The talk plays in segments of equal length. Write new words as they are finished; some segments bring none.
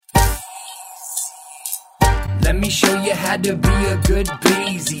Let me show you how to be a good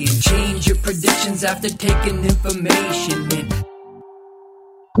Bayesian. Change your predictions after taking information in.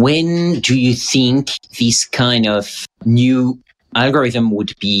 When do you think this kind of new algorithm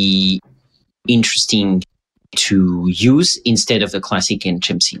would be interesting to use instead of the classic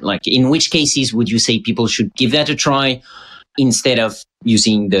HMC? Like, in which cases would you say people should give that a try instead of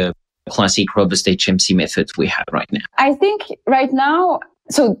using the classic robust HMC method we have right now? I think right now,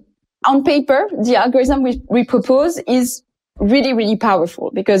 so on paper, the algorithm we propose is really, really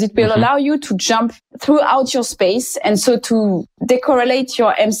powerful because it will allow you to jump throughout your space and so to decorrelate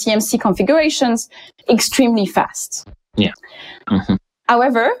your MCMC configurations extremely fast. Yeah.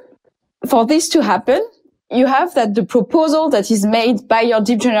 However, for this to happen, you have that the proposal that is made by your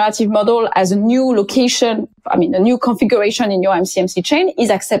deep generative model as a new location, a new configuration in your MCMC chain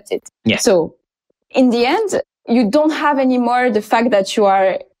is accepted. Yeah. So in the end, you don't have anymore the fact that you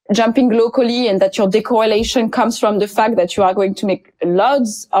are jumping locally and that your decorrelation comes from the fact that you are going to make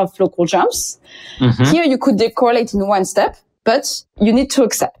lots of local jumps. Here you could decorrelate in one step, but you need to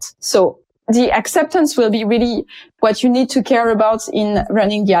accept. So the acceptance will be really what you need to care about in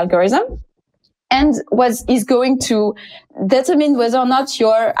running the algorithm. And what is going to determine whether or not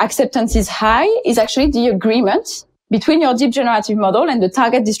your acceptance is high is actually the agreement between your deep generative model and the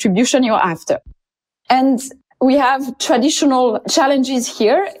target distribution you're after. And we have traditional challenges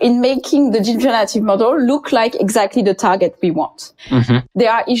here in making the deep generative model look like exactly the target we want.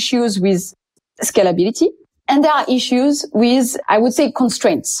 There are issues with scalability and there are issues with, I would say,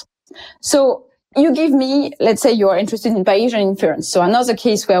 constraints. So you give me, let's say you're interested in Bayesian inference. So another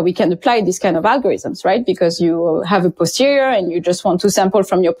case where we can apply this kind of algorithms, right? Because you have a posterior and you just want to sample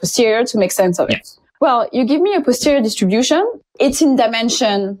from your posterior to make sense of it. Well, you give me a posterior distribution. It's in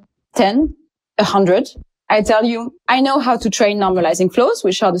dimension 10, 100. I tell you, I know how to train normalizing flows,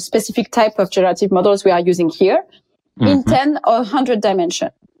 which are the specific type of generative models we are using here, in 10 or 100 dimension.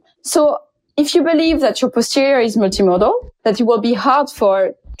 So if you believe that your posterior is multimodal, that it will be hard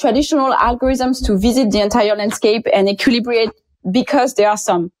for traditional algorithms to visit the entire landscape and equilibrate because there are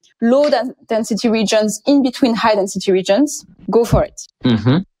some low density regions in between high density regions, go for it.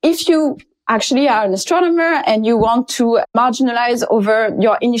 If you actually are an astronomer and you want to marginalize over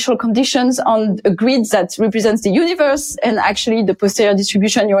your initial conditions on a grid that represents the universe, and actually the posterior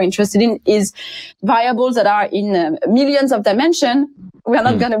distribution you're interested in is variables that are in millions of dimensions, we are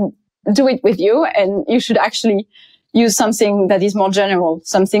not going to do it with you, and you should actually use something that is more general,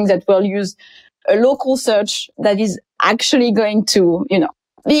 something that will use a local search that is actually going to,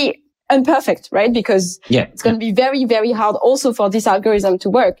 be imperfect, right? Because it's going to be very, very hard also for this algorithm to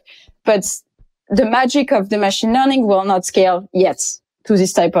work. But the magic of the machine learning will not scale yet to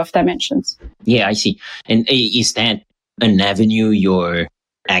this type of dimensions. Yeah, I see. And is that an avenue you're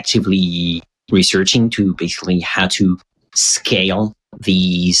actively researching to basically how to scale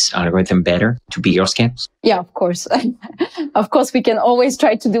these algorithms better to bigger scales? Yeah, of course. Of course, we can always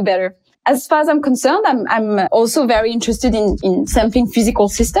try to do better. As far as I'm concerned, I'm also very interested in sampling physical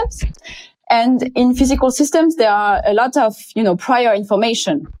systems. And in physical systems, there are a lot of, prior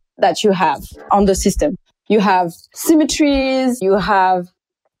information that you have on the system. You have symmetries, you have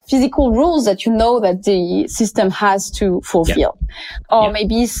physical rules that that the system has to fulfill. Or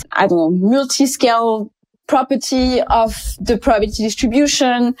maybe, multi-scale property of the probability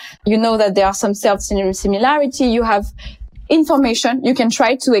distribution. That there are some self-similarity. You have information you can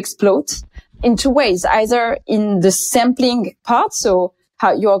try to exploit in two ways, either in the sampling part. So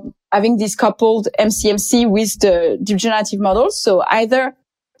how you're having this coupled MCMC with the deep generative models. So either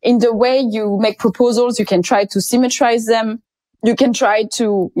in the way you make proposals, you can try to symmetrize them. You can try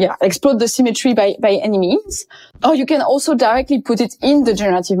to, exploit the symmetry by any means, or you can also directly put it in the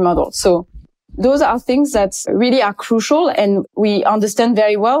generative model. So those are things that really are crucial, and we understand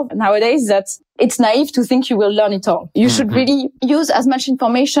very well nowadays that it's naive to think you will learn it all. You should really use as much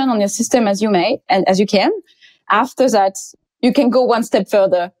information on your system as you may and as you can. After that, you can go one step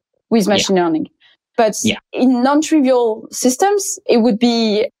further with machine learning. But in non-trivial systems, it would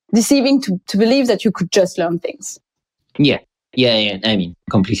be deceiving to believe that you could just learn things. Yeah. I mean,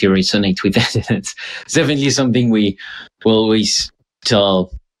 completely resonate with that. It's definitely something we will always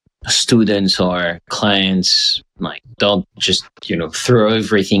tell students or clients, like, don't just, throw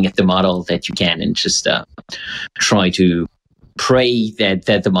everything at the model that you can and just try to pray that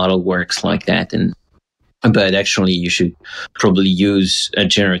the model works like that. But actually, you should probably use a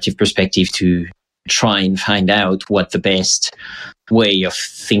generative perspective to try and find out what the best way of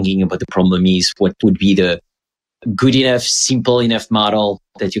thinking about the problem is, what would be the good enough, simple enough model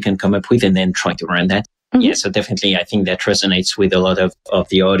that you can come up with, and then try to run that. Yeah, so definitely I think that resonates with a lot of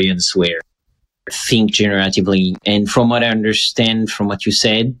the audience, where think generatively. And from what I understand from what you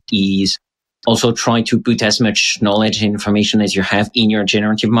said is also try to put as much knowledge and information as you have in your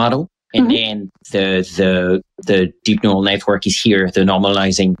generative model. And then the deep neural network is here, the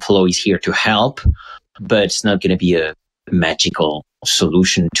normalizing flow is here to help, but it's not going to be a magical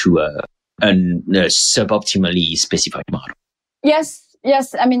solution to a suboptimally specified model. Yes.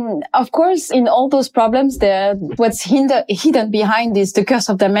 I mean, of course, in all those problems, what's hidden behind is the curse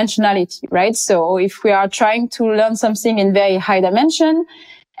of dimensionality, right? So if we are trying to learn something in very high dimension,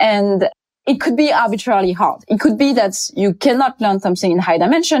 and it could be arbitrarily hard. It could be that you cannot learn something in high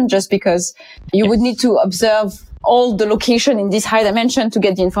dimension just because you would need to observe all the location in this high dimension to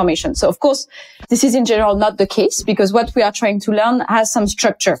get the information. So of course, this is in general not the case because what we are trying to learn has some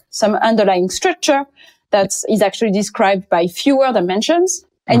structure, some underlying structure that is actually described by fewer dimensions,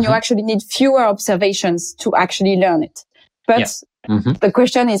 and you actually need fewer observations to actually learn it. But the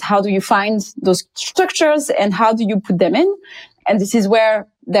question is, how do you find those structures and how do you put them in? And this is where,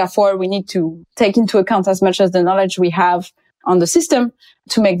 therefore, we need to take into account as much as the knowledge we have on the system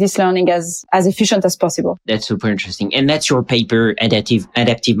to make this learning as efficient as possible. That's super interesting. And that's your paper,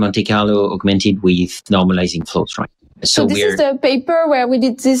 Adaptive Monte Carlo Augmented with Normalizing Flows, right? So this is the paper where we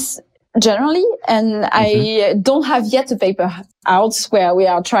did this generally, and I don't have yet a paper out where we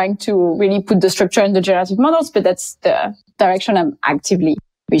are trying to really put the structure in the generative models, but that's the direction I'm actively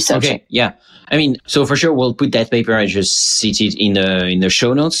researching. Okay, yeah. I mean, so for sure, we'll put that paper. I just cited in the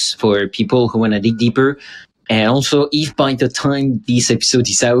show notes for people who want to dig deeper. And also, if by the time this episode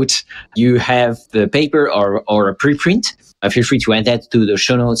is out, you have the paper or a preprint, feel free to add that to the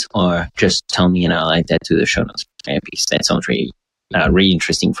show notes or just tell me and I'll add that to the show notes. Because that sounds really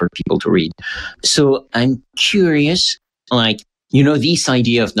interesting for people to read. So I'm curious, this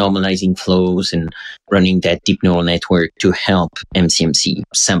idea of normalizing flows and running that deep neural network to help MCMC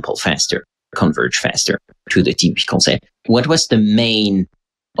sample faster, converge faster to the typical set. What was the main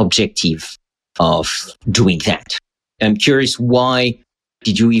objective of doing that? I'm curious, why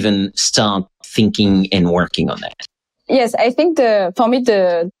did you even start thinking and working on that? Yes, I think for me,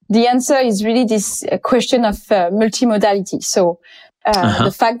 the answer is really this question of multimodality. So,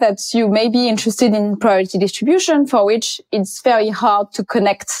 the fact that you may be interested in priority distribution, for which it's very hard to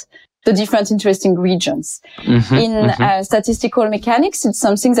connect the different interesting regions. In statistical mechanics, it's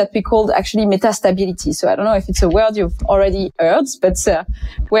something that we call actually metastability. So I don't know if it's a word you've already heard, but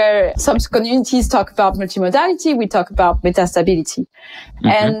where some communities talk about multimodality, we talk about metastability.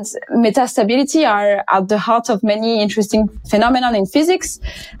 And metastability are at the heart of many interesting phenomena in physics,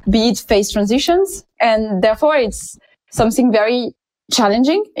 be it phase transitions. And therefore, it's something very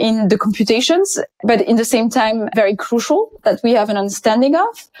challenging in the computations, but in the same time, very crucial that we have an understanding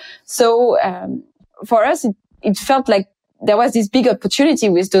of. So, for us, it felt like there was this big opportunity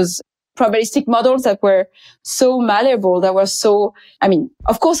with those probabilistic models that were so malleable, that were so,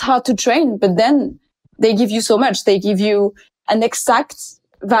 of course, hard to train, but then they give you so much. They give you an exact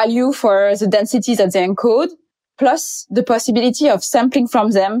value for the density that they encode, plus the possibility of sampling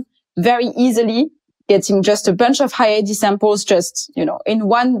from them very easily, getting just a bunch of high AD samples in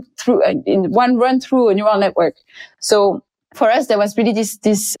one run through a neural network. So for us, there was really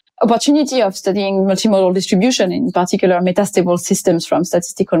this opportunity of studying multimodal distribution, in particular metastable systems from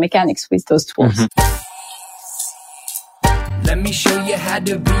statistical mechanics with those tools. Let me show you how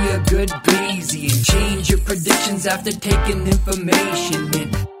to be a good Bayesian. Change your predictions after taking information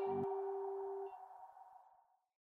in.